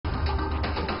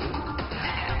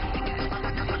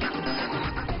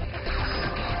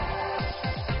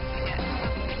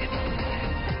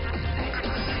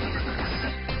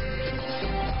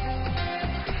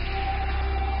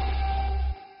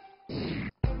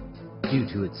Due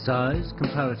to its size,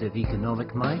 comparative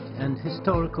economic might and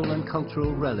historical and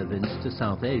cultural relevance to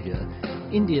South Asia,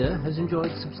 India has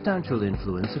enjoyed substantial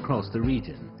influence across the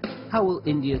region. How will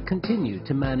India continue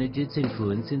to manage its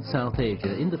influence in South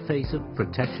Asia in the face of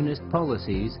protectionist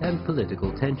policies and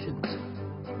political tensions?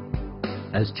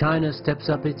 As China steps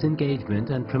up its engagement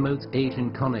and promotes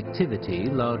Asian connectivity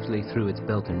largely through its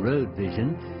Belt and Road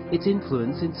vision, its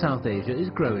influence in South Asia is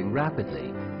growing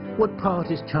rapidly. What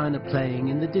part is China playing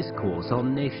in the discourse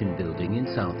on nation building in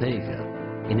South Asia?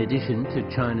 In addition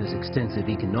to China's extensive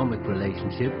economic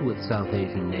relationship with South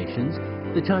Asian nations,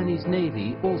 the Chinese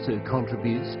Navy also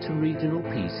contributes to regional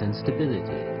peace and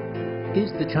stability.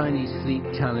 Is the Chinese fleet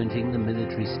challenging the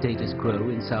military status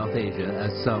quo in South Asia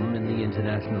as some in the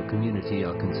international community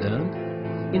are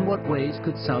concerned? In what ways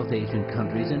could South Asian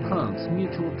countries enhance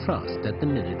mutual trust at the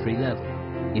military level?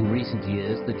 In recent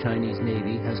years, the Chinese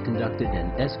Navy has conducted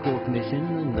an escort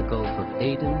mission in the Gulf of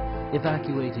Aden,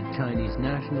 evacuated Chinese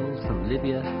nationals from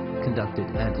Libya,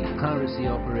 conducted anti-piracy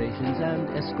operations, and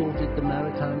escorted the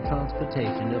maritime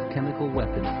transportation of chemical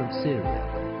weapons from Syria.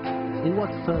 In what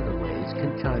further ways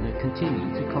can China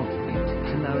continue to contribute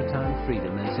to maritime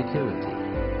freedom and security?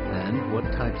 And what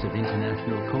types of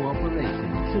international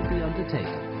cooperation should be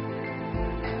undertaken?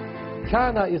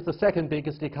 China is the second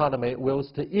biggest economy,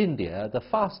 whilst India the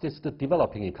fastest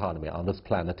developing economy on this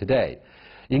planet today.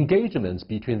 Engagements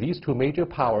between these two major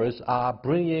powers are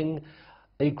bringing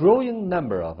a growing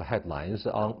number of headlines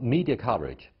on media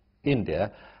coverage.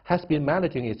 India has been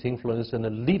managing its influence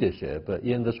and leadership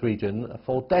in this region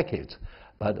for decades,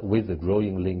 but with the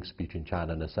growing links between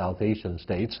China and the South Asian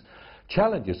states,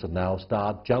 challenges now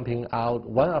start jumping out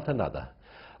one after another.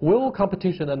 Will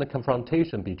competition and the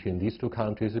confrontation between these two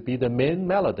countries be the main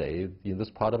melody in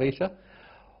this part of Asia?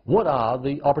 What are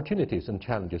the opportunities and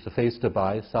challenges faced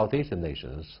by South Asian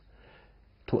nations?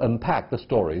 To unpack the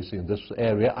stories in this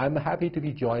area, I'm happy to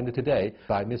be joined today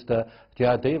by Mr.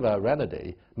 Jayadeva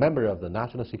Ranade, member of the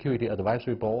National Security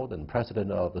Advisory Board and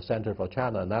president of the Center for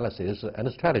China Analysis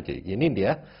and Strategy in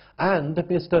India, and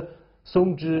Mr.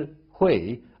 Songzhi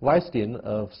Hui, Vice Dean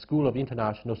of School of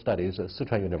International Studies at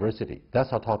Sichuan University.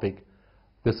 That's our topic.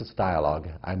 This is Dialogue.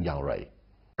 I'm Yang Rui.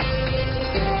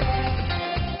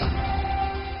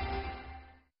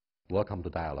 Welcome to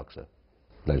Dialogue, sir.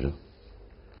 Pleasure.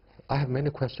 I have many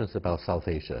questions about South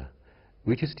Asia,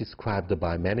 which is described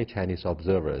by many Chinese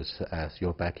observers as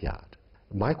your backyard.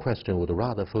 My question would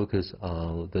rather focus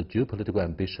on the geopolitical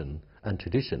ambition and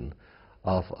tradition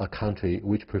of a country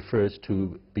which prefers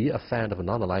to be a fan of a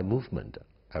non-aligned movement,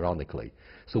 ironically.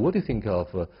 So what do you think of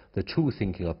the true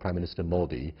thinking of Prime Minister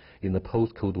Modi in the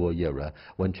post-Cold War era,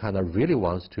 when China really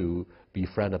wants to be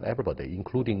friend of everybody,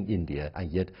 including India,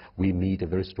 and yet we meet a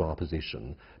very strong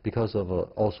opposition because of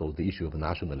also the issue of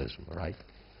nationalism, right?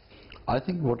 I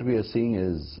think what we are seeing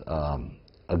is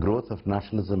a growth of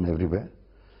nationalism everywhere,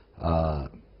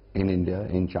 in India,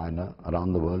 in China,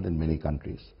 around the world, in many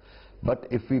countries. But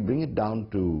if we bring it down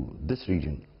to this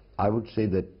region, I would say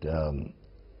that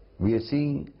we are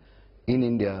seeing in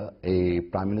India a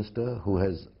Prime Minister who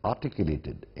has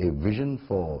articulated a vision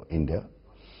for India.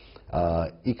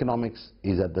 Economics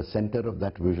is at the center of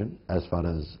that vision as far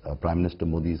as Prime Minister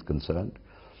Modi is concerned.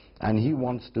 And he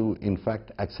wants to, in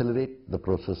fact, accelerate the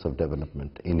process of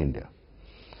development in India.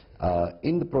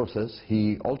 In the process,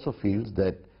 he also feels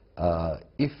that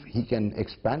if he can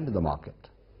expand the market,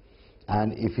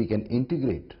 and if he can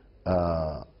integrate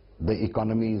the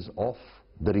economies of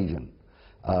the region,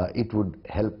 it would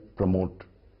help promote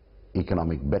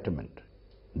economic betterment.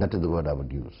 That is the word I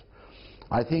would use.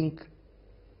 I think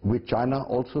with China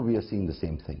also we are seeing the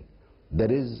same thing.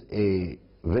 There is a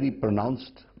very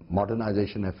pronounced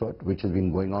modernization effort which has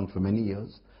been going on for many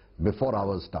years before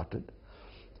ours started,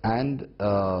 and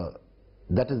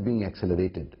that is being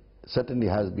accelerated. Certainly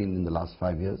has been in the last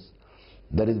 5 years.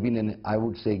 There has been, I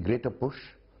would say, greater push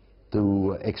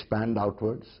to expand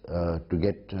outwards, to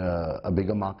get a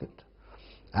bigger market.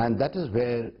 And that is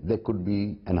where there could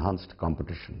be enhanced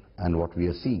competition, and what we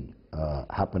are seeing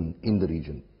happen in the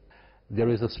region. There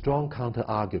is a strong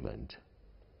counter-argument.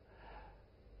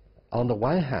 On the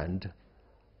one hand,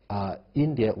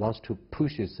 India wants to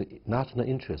push its national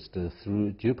interest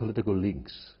through geopolitical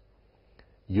links,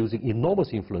 using enormous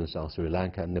influence on Sri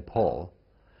Lanka and Nepal,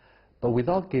 but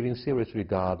without giving serious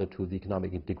regard to the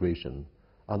economic integration.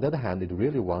 On the other hand, it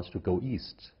really wants to go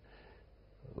east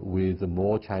with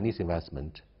more Chinese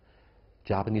investment,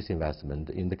 Japanese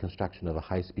investment in the construction of a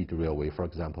high-speed railway, for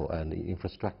example, and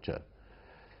infrastructure.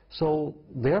 So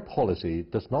their policy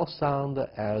does not sound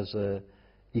as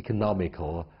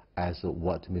economical as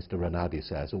what Mr. Ranade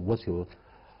says. What's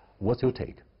your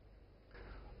take?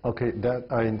 Okay, that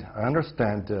I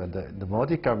understand the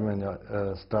Modi government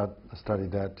study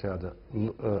that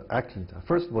actually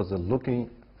first was looking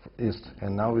east,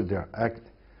 and now they're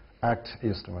act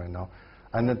east right now,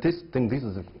 and this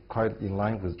is quite in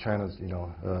line with China's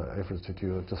efforts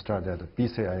to start that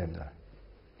BCIN,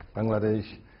 Bangladesh,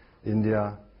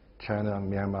 India, China,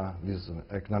 Myanmar, this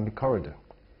economic corridor,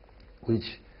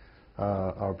 which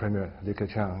our Premier Li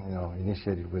Keqiang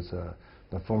initiated with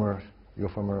your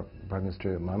former Prime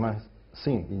Minister Manmohan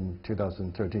Singh in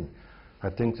 2013. I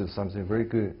think it's something very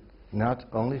good, not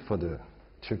only for the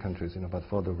two countries, but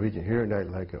for the region. Here,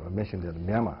 like I mentioned, that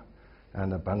Myanmar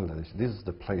and Bangladesh, this is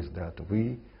the place that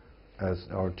we, as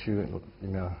our two,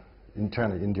 in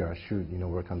China, India, should,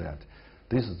 work on that.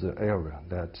 This is the area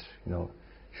that,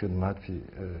 should not be,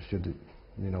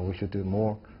 we should do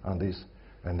more on this,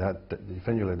 and that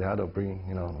eventually that will bring,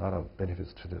 a lot of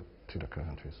benefits to the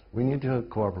countries. We need to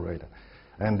cooperate,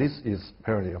 and this is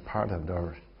apparently a part of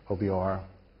our OBR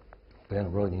Belt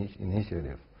and Road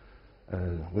Initiative.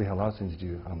 We have lots to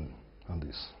do on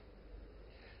this.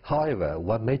 However,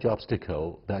 one major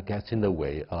obstacle that gets in the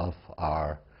way of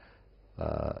our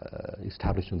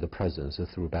establishing the presence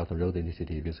through Belt and Road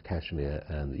Initiative is Kashmir,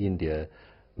 and India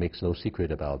makes no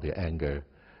secret about their anger.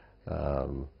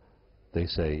 They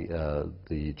say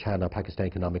the China-Pakistan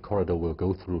economic corridor will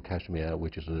go through Kashmir,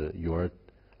 which is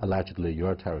allegedly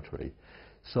your territory.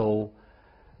 So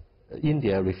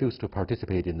India refused to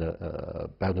participate in the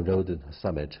Belt and Road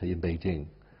Summit in Beijing.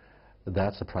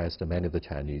 That surprised many of the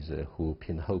Chinese who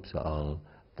pinned hopes on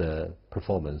the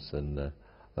performance and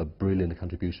brilliant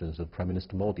contributions of Prime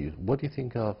Minister Modi. What do you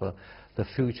think of the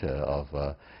future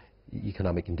of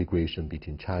economic integration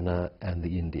between China and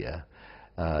India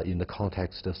in the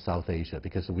context of South Asia?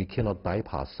 Because we cannot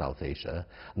bypass South Asia,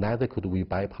 neither could we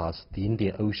bypass the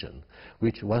Indian Ocean,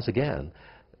 which once again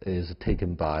is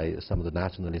taken by some of the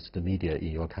nationalist media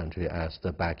in your country as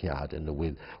the backyard, and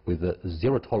with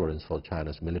zero tolerance for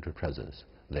China's military presence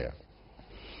there.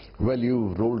 Well,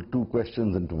 you rolled two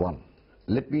questions into one.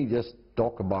 Let me just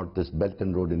talk about this Belt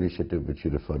and Road Initiative which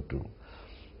you referred to.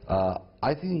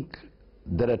 I think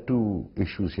there are two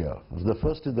issues here. The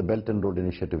first is the Belt and Road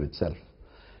Initiative itself.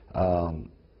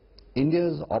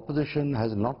 India's opposition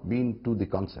has not been to the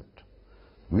concept.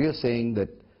 We are saying that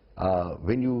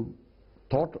when you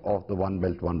thought of the One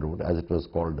Belt, One Road, as it was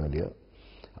called earlier,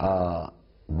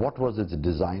 what was its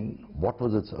design, what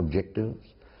was its objectives?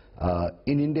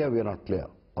 In India, we are not clear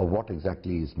of what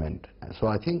exactly is meant. So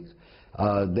I think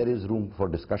there is room for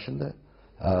discussion there.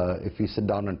 If we sit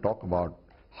down and talk about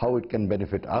how it can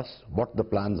benefit us, what the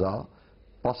plans are,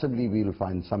 possibly we will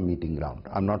find some meeting ground.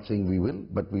 I'm not saying we will,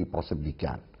 but we possibly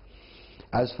can.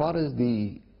 As far as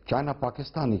the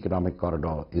China-Pakistan economic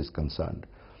corridor is concerned,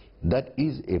 that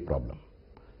is a problem.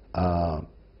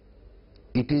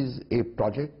 It is a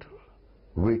project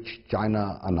which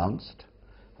China announced.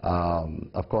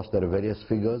 Of course, there are various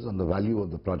figures on the value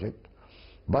of the project.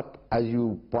 But as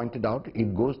you pointed out,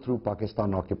 it goes through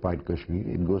Pakistan-occupied Kashmir,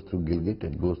 it goes through Gilgit,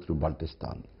 it goes through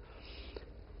Baltistan,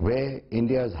 where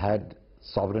India has had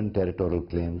sovereign territorial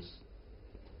claims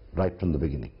right from the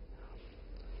beginning.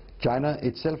 China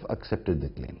itself accepted the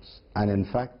claims, and in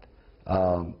fact,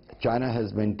 China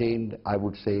has maintained, I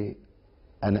would say,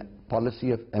 a policy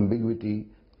of ambiguity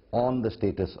on the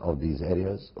status of these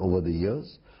areas over the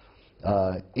years.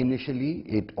 Initially,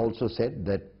 it also said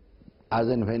that as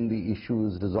and when the issue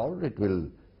is resolved, it will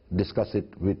discuss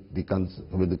it with the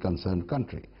concerned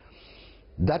country.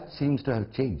 That seems to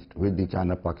have changed with the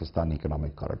China-Pakistan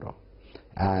economic corridor.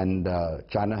 And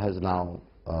China has now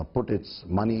put its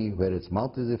money where its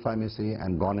mouth is, if I may say,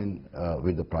 and gone in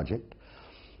with the project.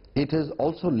 It has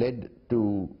also led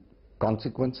to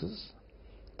consequences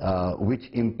which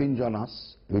impinge on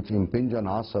us, which impinge on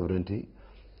our sovereignty,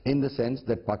 in the sense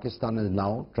that Pakistan is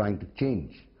now trying to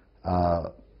change,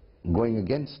 going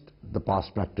against the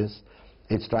past practice.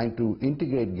 It's trying to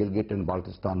integrate Gilgit and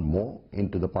Baltistan more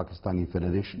into the Pakistani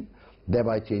Federation,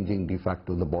 thereby changing de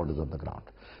facto the borders of the ground.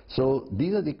 So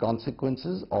these are the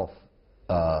consequences of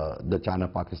the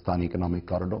China-Pakistan economic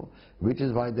corridor, which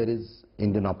is why there is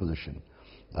Indian opposition.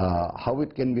 How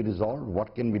it can be resolved,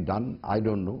 what can be done, I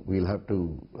don't know. We'll have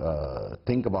to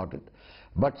think about it.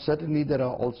 But certainly there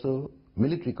are also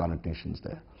military connotations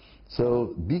there.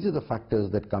 So these are the factors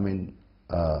that come in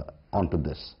onto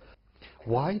this.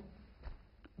 Why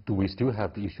do we still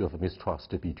have the issue of mistrust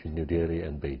between New Delhi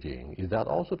and Beijing? Is that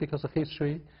also because of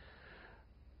history?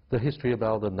 The history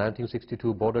about the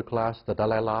 1962 border clash, the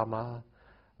Dalai Lama,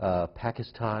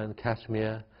 Pakistan,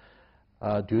 Kashmir.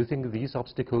 Do you think these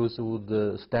obstacles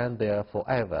would stand there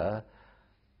forever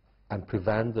and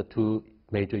prevent the two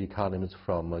major economies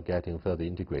from getting further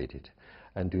integrated?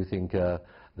 And do you think that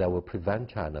will prevent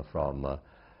China from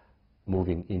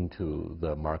moving into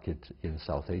the market in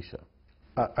South Asia?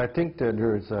 I think that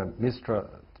there is a mistrust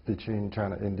between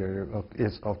China and India.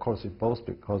 Is of course both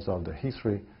because of the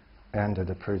history and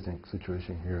the present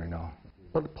situation here now.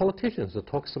 But politicians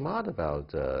talk smart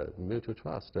about mutual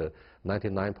trust.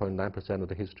 99.9% of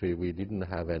the history, we didn't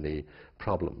have any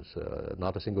problems.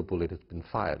 Not a single bullet has been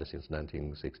fired since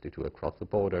 1962 across the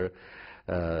border.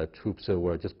 Troops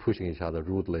were just pushing each other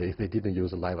rudely. They didn't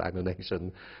use live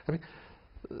ammunition. I mean,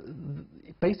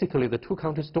 basically, the two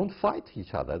countries don't fight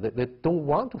each other. They don't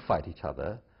want to fight each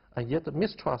other, and yet the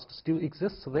mistrust still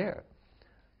exists there.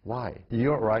 Why?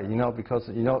 You're right, because,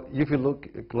 if you look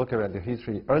at the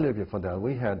history earlier before that,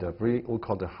 we had we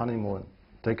call the honeymoon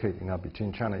decade,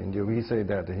 between China and India. We say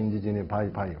that the indigenous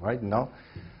pai, right now.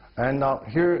 And now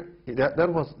here,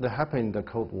 that happened in the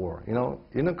Cold War.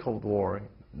 In the Cold War,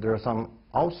 there are some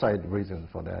outside reasons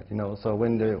for that. So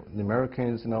when the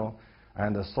Americans,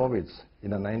 and the Soviets in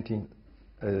the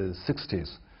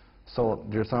 1960s, so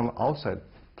there's some outside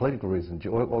political reasons,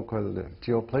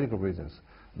 geopolitical reasons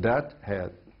that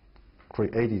had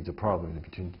created the problem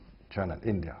between China and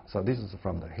India. So this is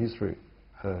from the history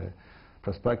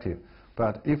perspective.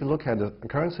 But if you look at the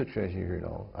current situation here,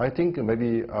 I think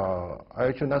maybe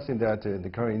I should not say that the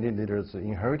current Indian leaders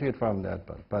inherited from that,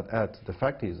 but the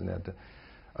fact is that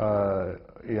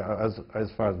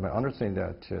as far as my understanding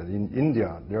that in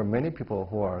India there are many people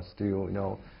who are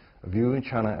still viewing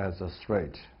China as a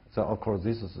threat. So of course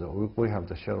this is we have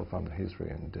the shadow from the history,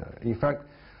 and in fact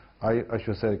I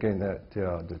should say again that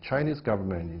the Chinese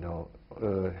government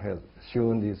has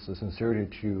shown this sincerity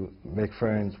to make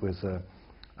friends with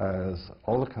as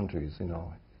all the countries,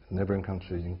 neighboring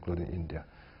countries including India.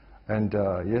 And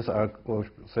yes, I will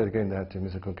say again that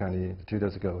Mr. Kulkarni 2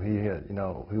 days ago,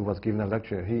 he was giving a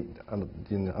lecture. On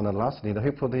the last day,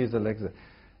 he put his lecture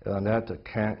on that,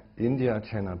 can India and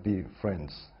China be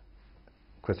friends? ?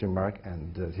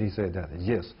 And he said that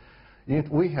yes.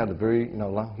 We had a very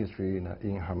long history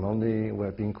in harmony.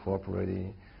 We've been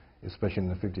cooperating, especially in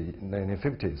the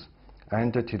 1950s.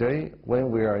 And today, when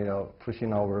we are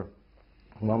pushing our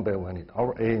one by one,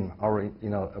 our aim, our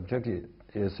objective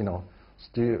is still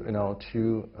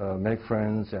to make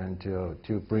friends and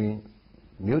to bring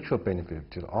mutual benefit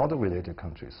to all the related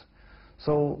countries.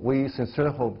 So we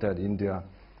sincerely hope that India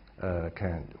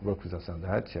can work with us on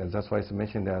that, and that's why it's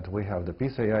mentioned that we have the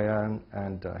PCIN,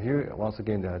 and here once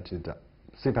again that the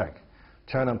CPEC,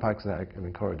 China-Pakistan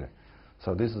Economic Corridor.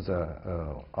 So this is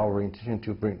our intention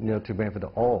to bring to benefit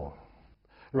all.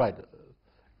 Right.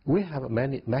 We have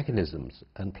many mechanisms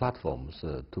and platforms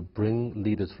to bring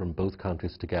leaders from both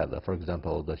countries together. For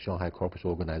example, the Shanghai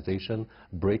Cooperation Organization,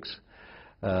 BRICS,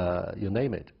 you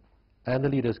name it. And the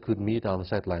leaders could meet on the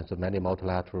sidelines of many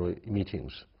multilateral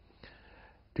meetings.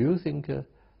 Do you think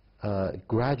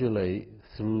gradually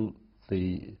through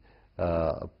the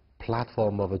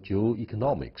platform of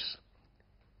geoeconomics,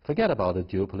 forget about the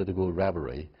geopolitical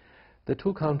rivalry, the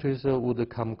two countries would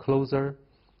come closer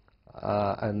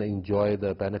and enjoy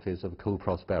the benefits of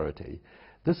co-prosperity?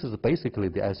 This is basically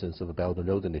the essence of the Belt and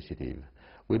Road Initiative.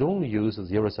 We don't use a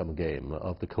zero-sum game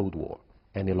of the Cold War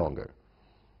any longer.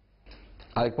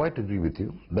 I quite agree with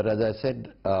you, but as I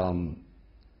said,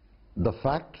 the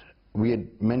fact we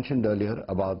had mentioned earlier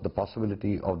about the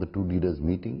possibility of the two leaders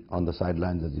meeting on the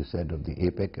sidelines, as you said, of the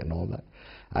APEC and all that,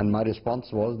 and my response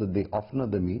was that the oftener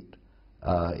they meet,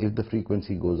 if the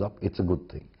frequency goes up, it's a good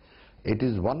thing. It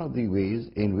is one of the ways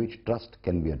in which trust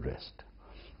can be addressed.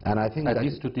 And I think at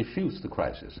least to diffuse the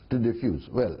crisis. To diffuse,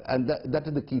 well, and that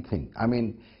is the key thing. I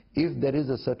mean, if there is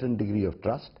a certain degree of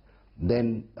trust,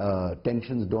 then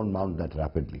tensions don't mount that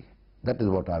rapidly. That is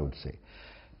what I would say.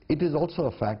 It is also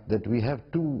a fact that we have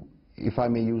two, if I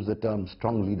may use the term,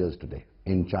 strong leaders today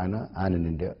in China and in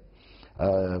India.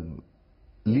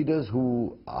 Leaders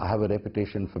who have a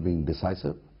reputation for being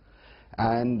decisive,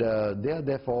 and they are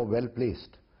therefore well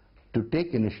placed to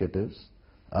take initiatives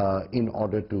in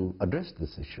order to address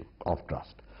this issue of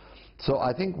trust. So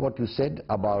I think what you said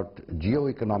about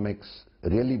geoeconomics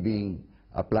really being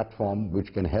a platform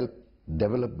which can help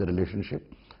develop the relationship,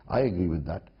 I agree with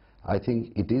that. I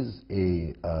think it is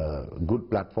a good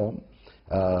platform.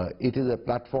 It is a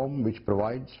platform which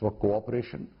provides for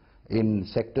cooperation in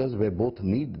sectors where both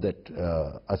need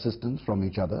that assistance from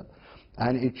each other,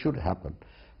 and it should happen.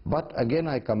 But again,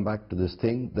 I come back to this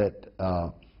thing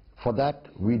that for that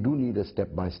we do need a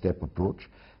step-by-step approach,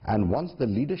 and once the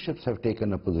leaderships have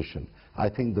taken a position, I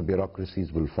think the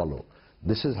bureaucracies will follow.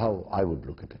 This is how I would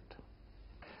look at it.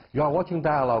 You are watching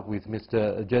Dialogue with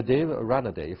Mr. Jaidev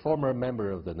Ranade, former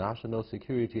member of the National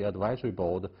Security Advisory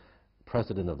Board,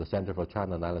 president of the Center for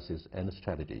China Analysis and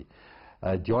Strategy.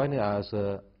 Joining us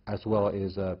as well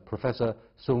is Professor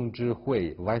Song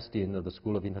Zhihui, Vice Dean of the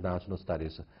School of International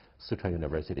Studies, Sichuan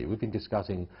University. We've been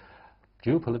discussing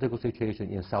geopolitical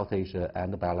situation in South Asia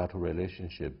and the bilateral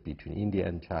relationship between India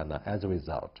and China as a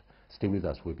result. Stay with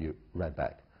us. We'll be right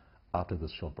back after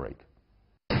this short break.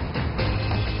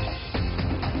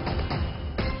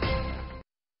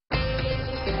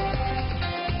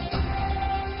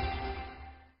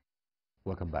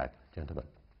 Welcome back, gentlemen.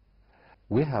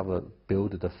 We have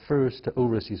built the first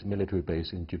overseas military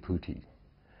base in Djibouti.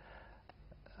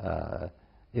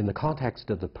 In the context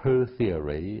of the Pearl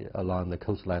theory along the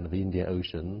coastline of the Indian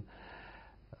Ocean,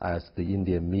 as the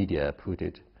Indian media put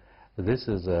it, this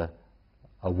is a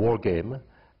war game.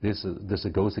 This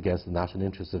goes against the national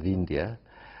interests of India.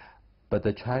 But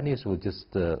the Chinese will just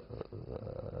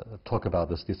talk about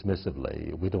this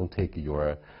dismissively. We don't take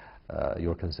your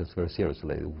concerns very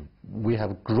seriously. We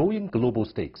have growing global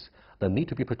stakes that need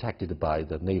to be protected by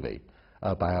the Navy,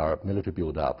 by our military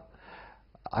build-up.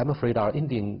 I'm afraid our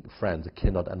Indian friends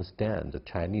cannot understand the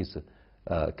Chinese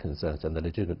concerns and the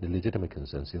legitimate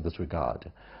concerns in this regard.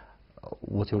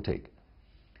 What's your take?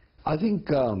 I think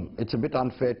it's a bit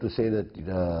unfair to say that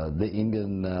the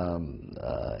Indian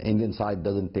side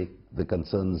doesn't take the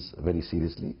concerns very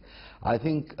seriously. I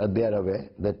think they are aware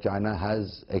that China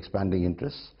has expanding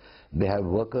interests. They have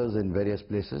workers in various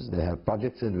places. They have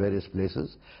projects in various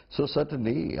places. So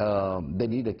certainly they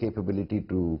need a capability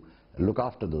to look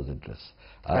after those interests.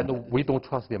 And we don't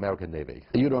trust the American Navy.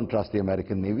 You don't trust the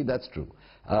American Navy, that's true.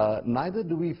 Neither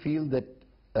do we feel that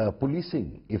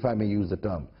policing, if I may use the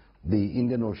term, the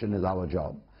Indian Ocean is our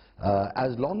job.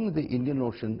 As long as the Indian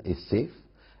Ocean is safe,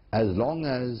 as long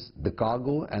as the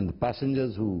cargo and the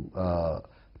passengers who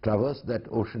traverse that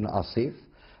ocean are safe,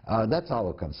 that's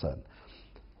our concern.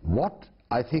 What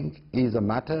I think is a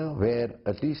matter where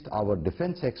at least our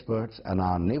defense experts and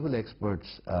our naval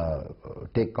experts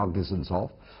take cognizance of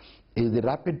is the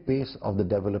rapid pace of the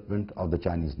development of the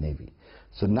Chinese Navy.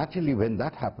 So naturally when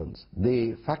that happens,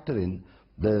 they factor in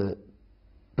the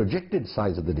projected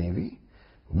size of the Navy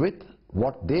with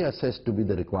what they assess to be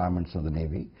the requirements of the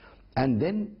Navy, and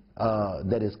then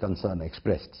there is concern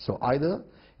expressed. So either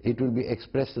it will be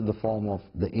expressed in the form of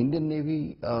the Indian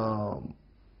Navy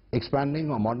expanding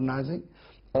or modernizing,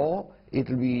 or it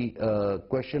will be a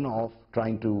question of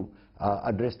trying to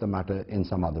address the matter in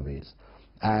some other ways.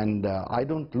 And I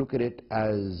don't look at it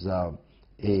as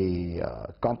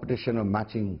a competition of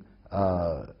matching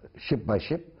ship by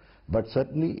ship, but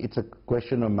certainly it's a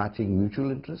question of matching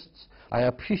mutual interests. I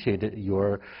appreciate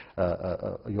your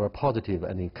positive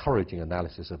and encouraging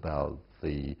analysis about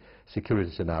the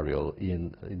security scenario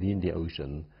in the Indian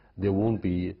Ocean. There won't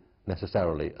be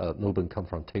necessarily an open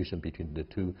confrontation between the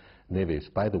two navies.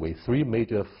 By the way, 3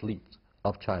 major fleets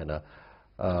of China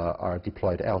are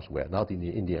deployed elsewhere, not in the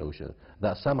Indian Ocean.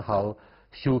 That somehow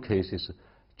showcases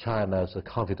China's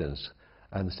confidence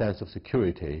and sense of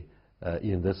security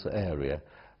in this area.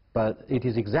 But it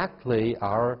is exactly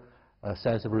our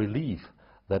sense of relief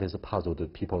that is a puzzle to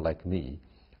people like me.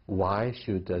 Why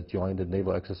should a joint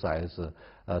naval exercise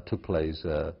took place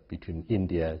between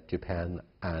India, Japan,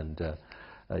 and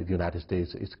the United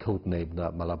States? It's codenamed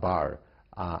Malabar.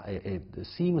 It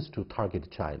seems to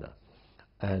target China.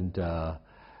 And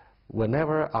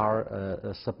whenever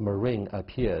our submarine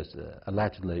appears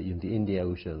allegedly in the Indian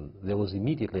Ocean, there was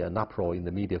immediately an uproar in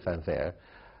the media fanfare.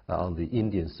 On the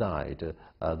Indian side,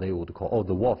 they would call, oh,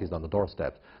 the wolf is on the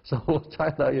doorstep. So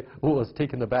China was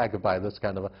taken aback by this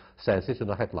kind of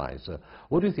sensational headlines.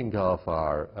 What do you think of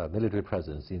our military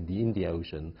presence in the Indian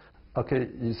Ocean? Okay,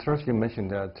 first you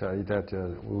mentioned that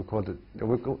we call it,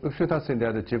 we should not say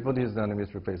that the Djibouti's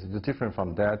military base is different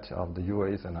from that of the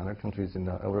US and other countries in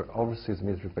the overseas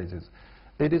military bases.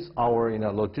 It is our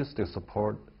logistic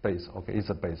support base. Okay, it's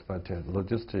a base, but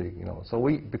logistic, So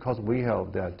because we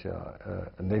have that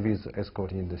Navy is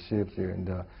escorting the ships here in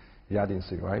the Yadin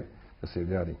Sea, right? The Sea of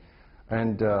Yadin,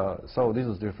 and so this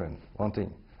is different. One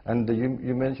thing, and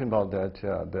you mentioned about that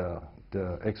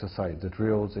the exercise, the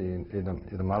drills in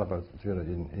the Malabar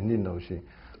in Indian Ocean.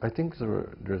 I think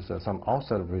there's some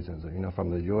outside reasons,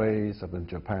 from the US, from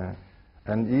Japan,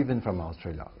 and even from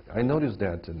Australia. I noticed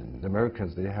that the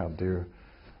Americans, they have their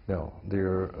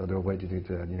way to do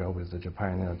that, with the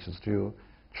Japan, just to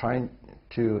trying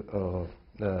to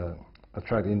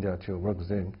attract India to work with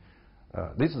them.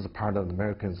 This is a part of the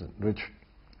Americans' which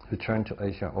return to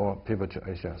Asia or pivot to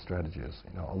Asia strategies.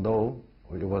 Although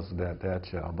it was that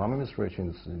Obama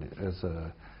administration is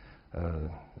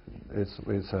its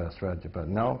strategy. But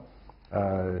now,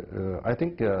 I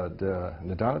think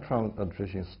the Donald Trump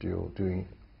administration is still doing.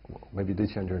 Maybe they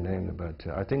change their name, but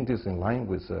I think this is in line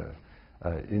with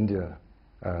India.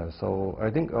 So I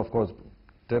think, of course,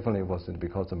 definitely wasn't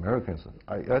because Americans.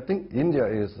 I think India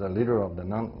is the leader of the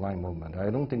non-aligned movement. I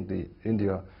don't think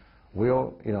India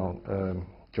will,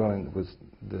 join with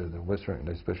the Western,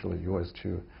 especially U.S.,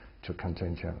 to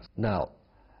contain China. Now,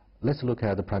 let's look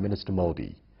at the Prime Minister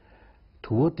Modi.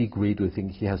 To what degree do you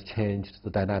think he has changed the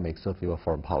dynamics of your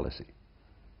foreign policy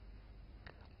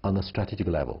on a strategic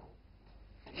level?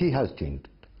 He has changed.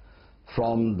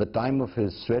 From the time of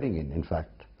his swearing in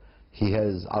fact, he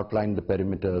has outlined the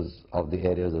perimeters of the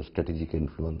areas of strategic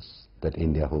influence that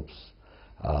India hopes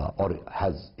or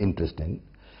has interest in.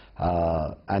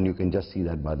 And you can just see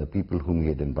that by the people whom he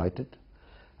had invited.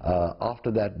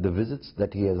 After that, the visits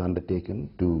that he has undertaken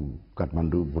to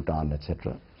Kathmandu, Bhutan,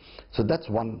 etc. So that's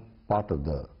one part of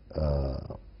the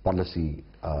policy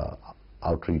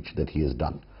outreach that he has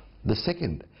done. The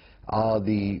second are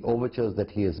the overtures that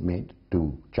he has made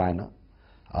to China.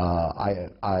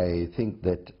 I think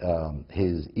that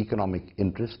his economic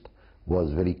interest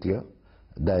was very clear,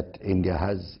 that India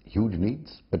has huge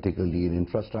needs, particularly in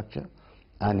infrastructure,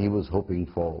 and he was hoping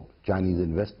for Chinese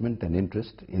investment and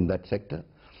interest in that sector.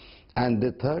 And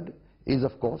the third is,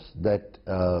 of course, that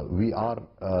we are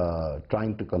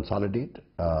trying to consolidate,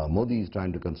 Modi is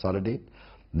trying to consolidate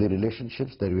the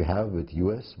relationships that we have with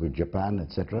US, with Japan,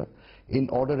 etc., in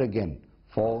order again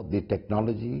for the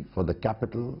technology, for the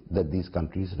capital that these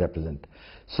countries represent.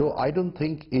 So I don't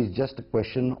think it's just a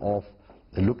question of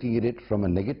looking at it from a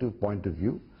negative point of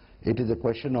view. It is a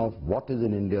question of what is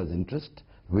in India's interest,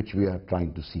 which we are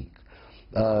trying to seek.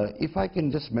 If I can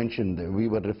just mention, that we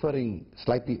were referring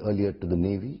slightly earlier to the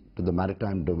Navy, to the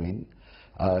maritime domain.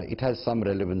 It has some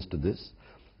relevance to this.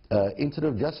 Instead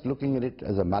of just looking at it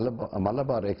as a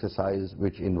Malabar exercise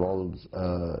which involves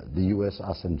the US,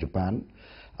 us and Japan,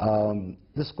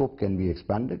 the scope can be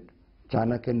expanded.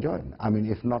 China can join. I mean,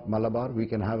 if not Malabar, we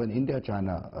can have an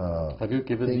India-China Have you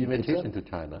given the invitation to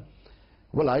China?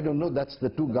 Well, I don't know. That's the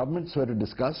two governments who are to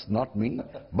discuss, not me.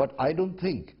 But I don't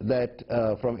think that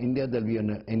from India there will be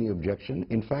any objection.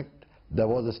 In fact, there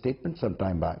was a statement some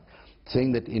time back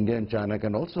saying that India and China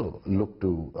can also look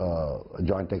to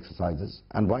joint exercises,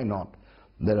 and why not?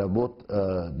 There are both,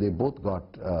 they both got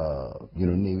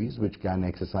navies which can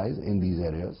exercise in these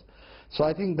areas. So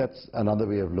I think that's another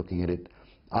way of looking at it.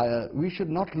 We should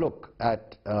not look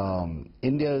at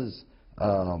India's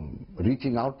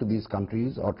reaching out to these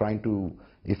countries or trying to,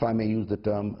 if I may use the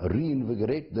term,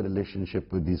 reinvigorate the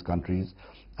relationship with these countries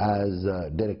as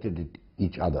directed at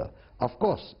each other. Of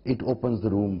course, it opens the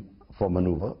room for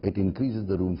maneuver, it increases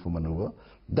the room for maneuver.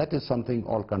 That is something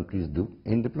all countries do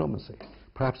in diplomacy.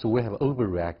 Perhaps we have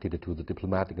overreacted to the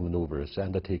diplomatic maneuvers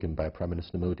undertaken by Prime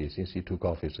Minister Modi since he took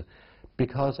office,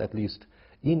 because at least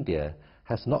India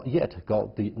has not yet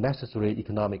got the necessary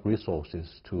economic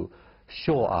resources to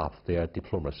shore up their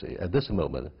diplomacy at this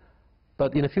moment,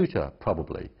 but in the future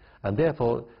probably. And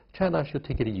therefore China should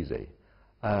take it easy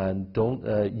and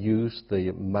don't use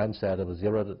the mindset of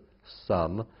zero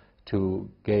sum to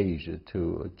gauge,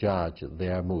 to judge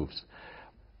their moves.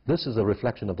 This is a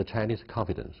reflection of the Chinese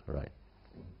confidence, right?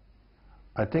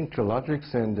 I think to a large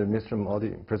extent Mr. Modi,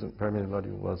 President Prime Minister Modi,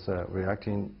 was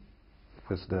reacting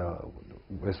with the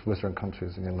Western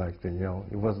countries, like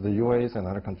it was the US and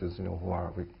other countries, who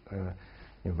are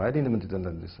inviting them to do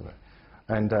this way.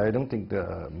 And I don't think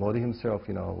Modi himself,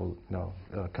 will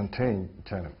contain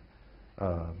China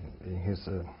in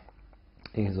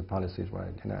his policies,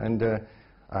 right? And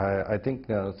I think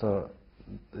so.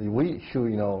 We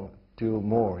should, do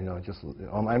more. Just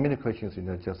on my many questions,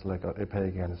 just like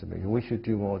APEC and we should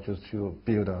do more just to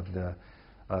build up the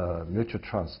mutual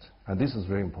trust, and this is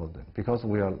very important because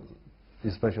we are,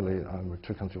 especially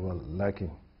two countries, were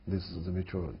lacking this is the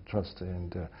mutual trust,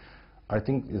 and I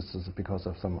think this is because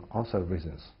of some outside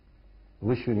reasons.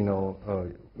 We should,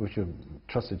 we should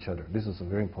trust each other. This is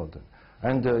very important.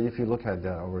 And if you look at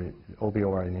our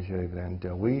OBOR initiative, and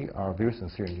we are very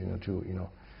sincere,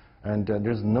 and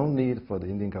there's no need for the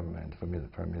Indian government, for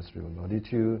Prime Minister Modi,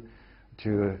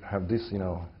 to have this,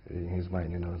 in his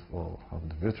mind, for of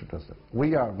the mutual trust.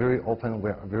 We are very open.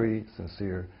 We are very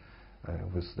sincere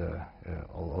with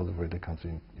all over the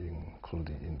country,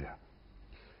 including India.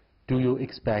 Do you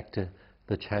expect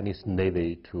the Chinese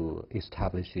Navy to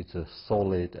establish its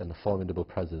solid and formidable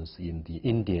presence in the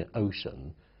Indian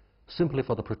Ocean simply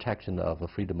for the protection of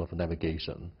freedom of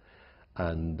navigation?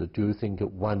 And do you think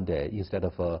one day, instead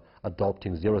of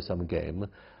adopting zero-sum game,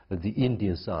 the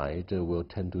Indian side will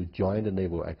tend to join the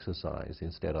naval exercise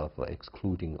instead of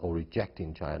excluding or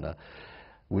rejecting China,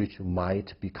 which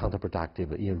might be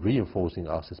counterproductive in reinforcing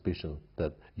our suspicion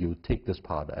that you take this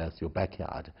part as your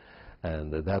backyard.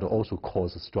 And that will also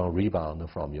cause a strong rebound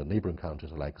from your neighboring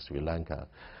countries like Sri Lanka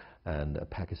and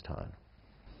Pakistan.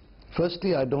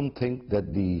 Firstly, I don't think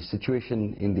that the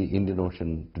situation in the Indian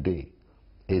Ocean today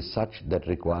is such that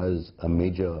requires a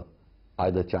major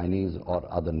either Chinese or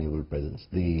other naval presence.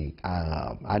 The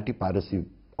anti-piracy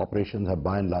operations have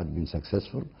by and large been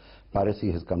successful.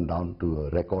 Piracy has come down to a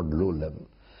record low level.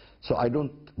 So I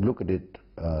don't look at it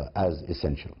as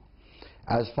essential.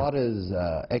 As far as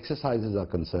exercises are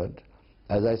concerned,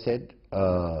 as I said,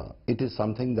 it is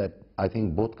something that I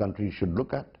think both countries should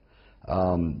look at.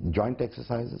 Joint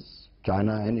exercises,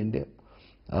 China and India.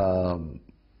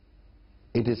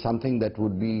 It is something that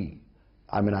would be,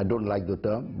 I mean, I don't like the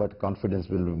term, but confidence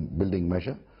building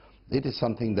measure. It is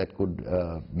something that could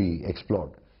be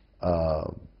explored.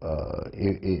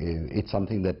 It's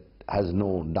something that has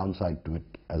no downside to it,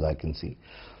 as I can see.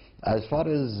 As far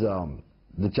as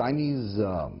the Chinese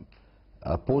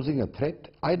posing a threat,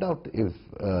 I doubt if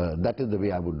that is the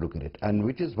way I would look at it, and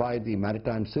which is why the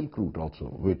maritime Silk Route also,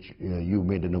 which you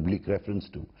made an oblique reference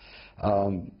to.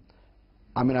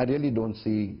 I mean, I really don't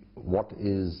see what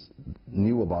is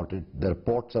new about it. The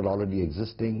ports are already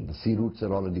existing, the sea routes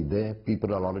are already there,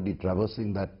 people are already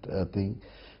traversing that thing.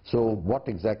 So what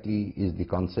exactly is the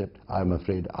concept? I'm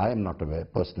afraid I am not aware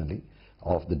personally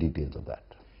of the details of that.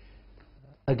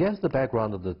 Against the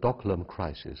background of the Doklam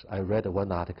crisis, I read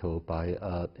one article by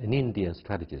an Indian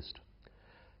strategist.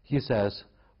 He says,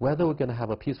 whether we're going to have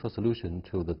a peaceful solution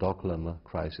to the Doklam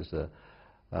crisis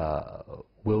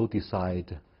will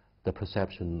decide the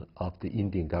perception of the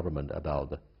Indian government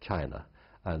about China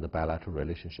and the bilateral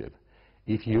relationship.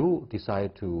 If you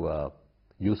decide to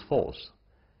use force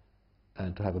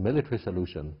and to have a military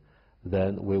solution,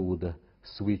 then we would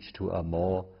switch to a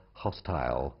more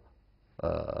hostile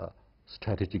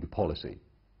strategic policy.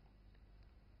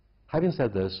 Having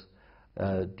said this,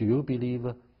 do you believe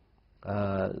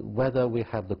whether we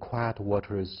have the quiet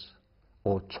waters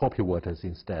or choppy waters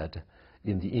instead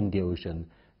in the Indian Ocean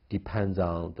depends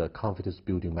on the confidence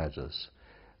building measures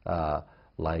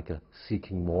like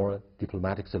seeking more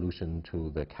diplomatic solution to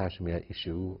the Kashmir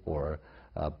issue or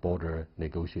border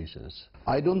negotiations?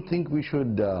 I don't think we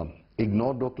should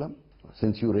ignore Doklam,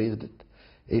 since you raised it.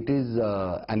 It is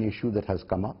an issue that has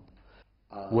come up.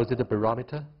 Was it a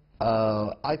barometer?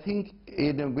 I think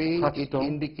in a way it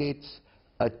indicates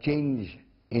a change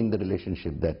in the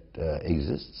relationship that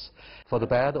exists. For the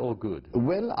bad or good?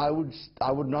 Well,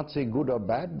 I would not say good or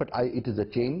bad, but it is a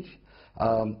change.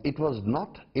 It was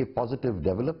not a positive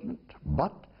development,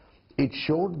 but it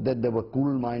showed that there were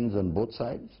cool minds on both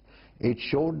sides. It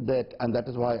showed that, and that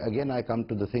is why again I come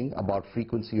to the thing about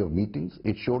frequency of meetings.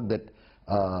 It showed that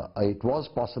it was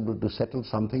possible to settle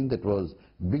something that was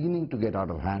beginning to get out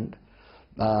of hand.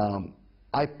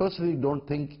 I personally don't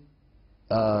think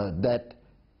that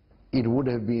it would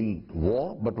have been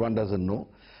war, but one doesn't know.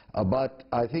 But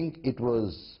I think it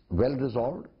was well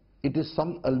resolved. It is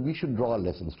we should draw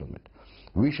lessons from it.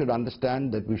 We should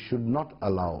understand that we should not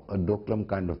allow a Doklam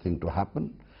kind of thing to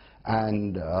happen.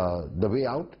 And the way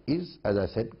out is, as I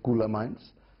said, cooler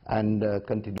minds and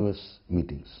continuous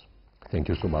meetings. Thank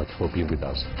you so much for being with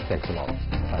us. Thanks a lot.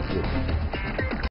 Thank you.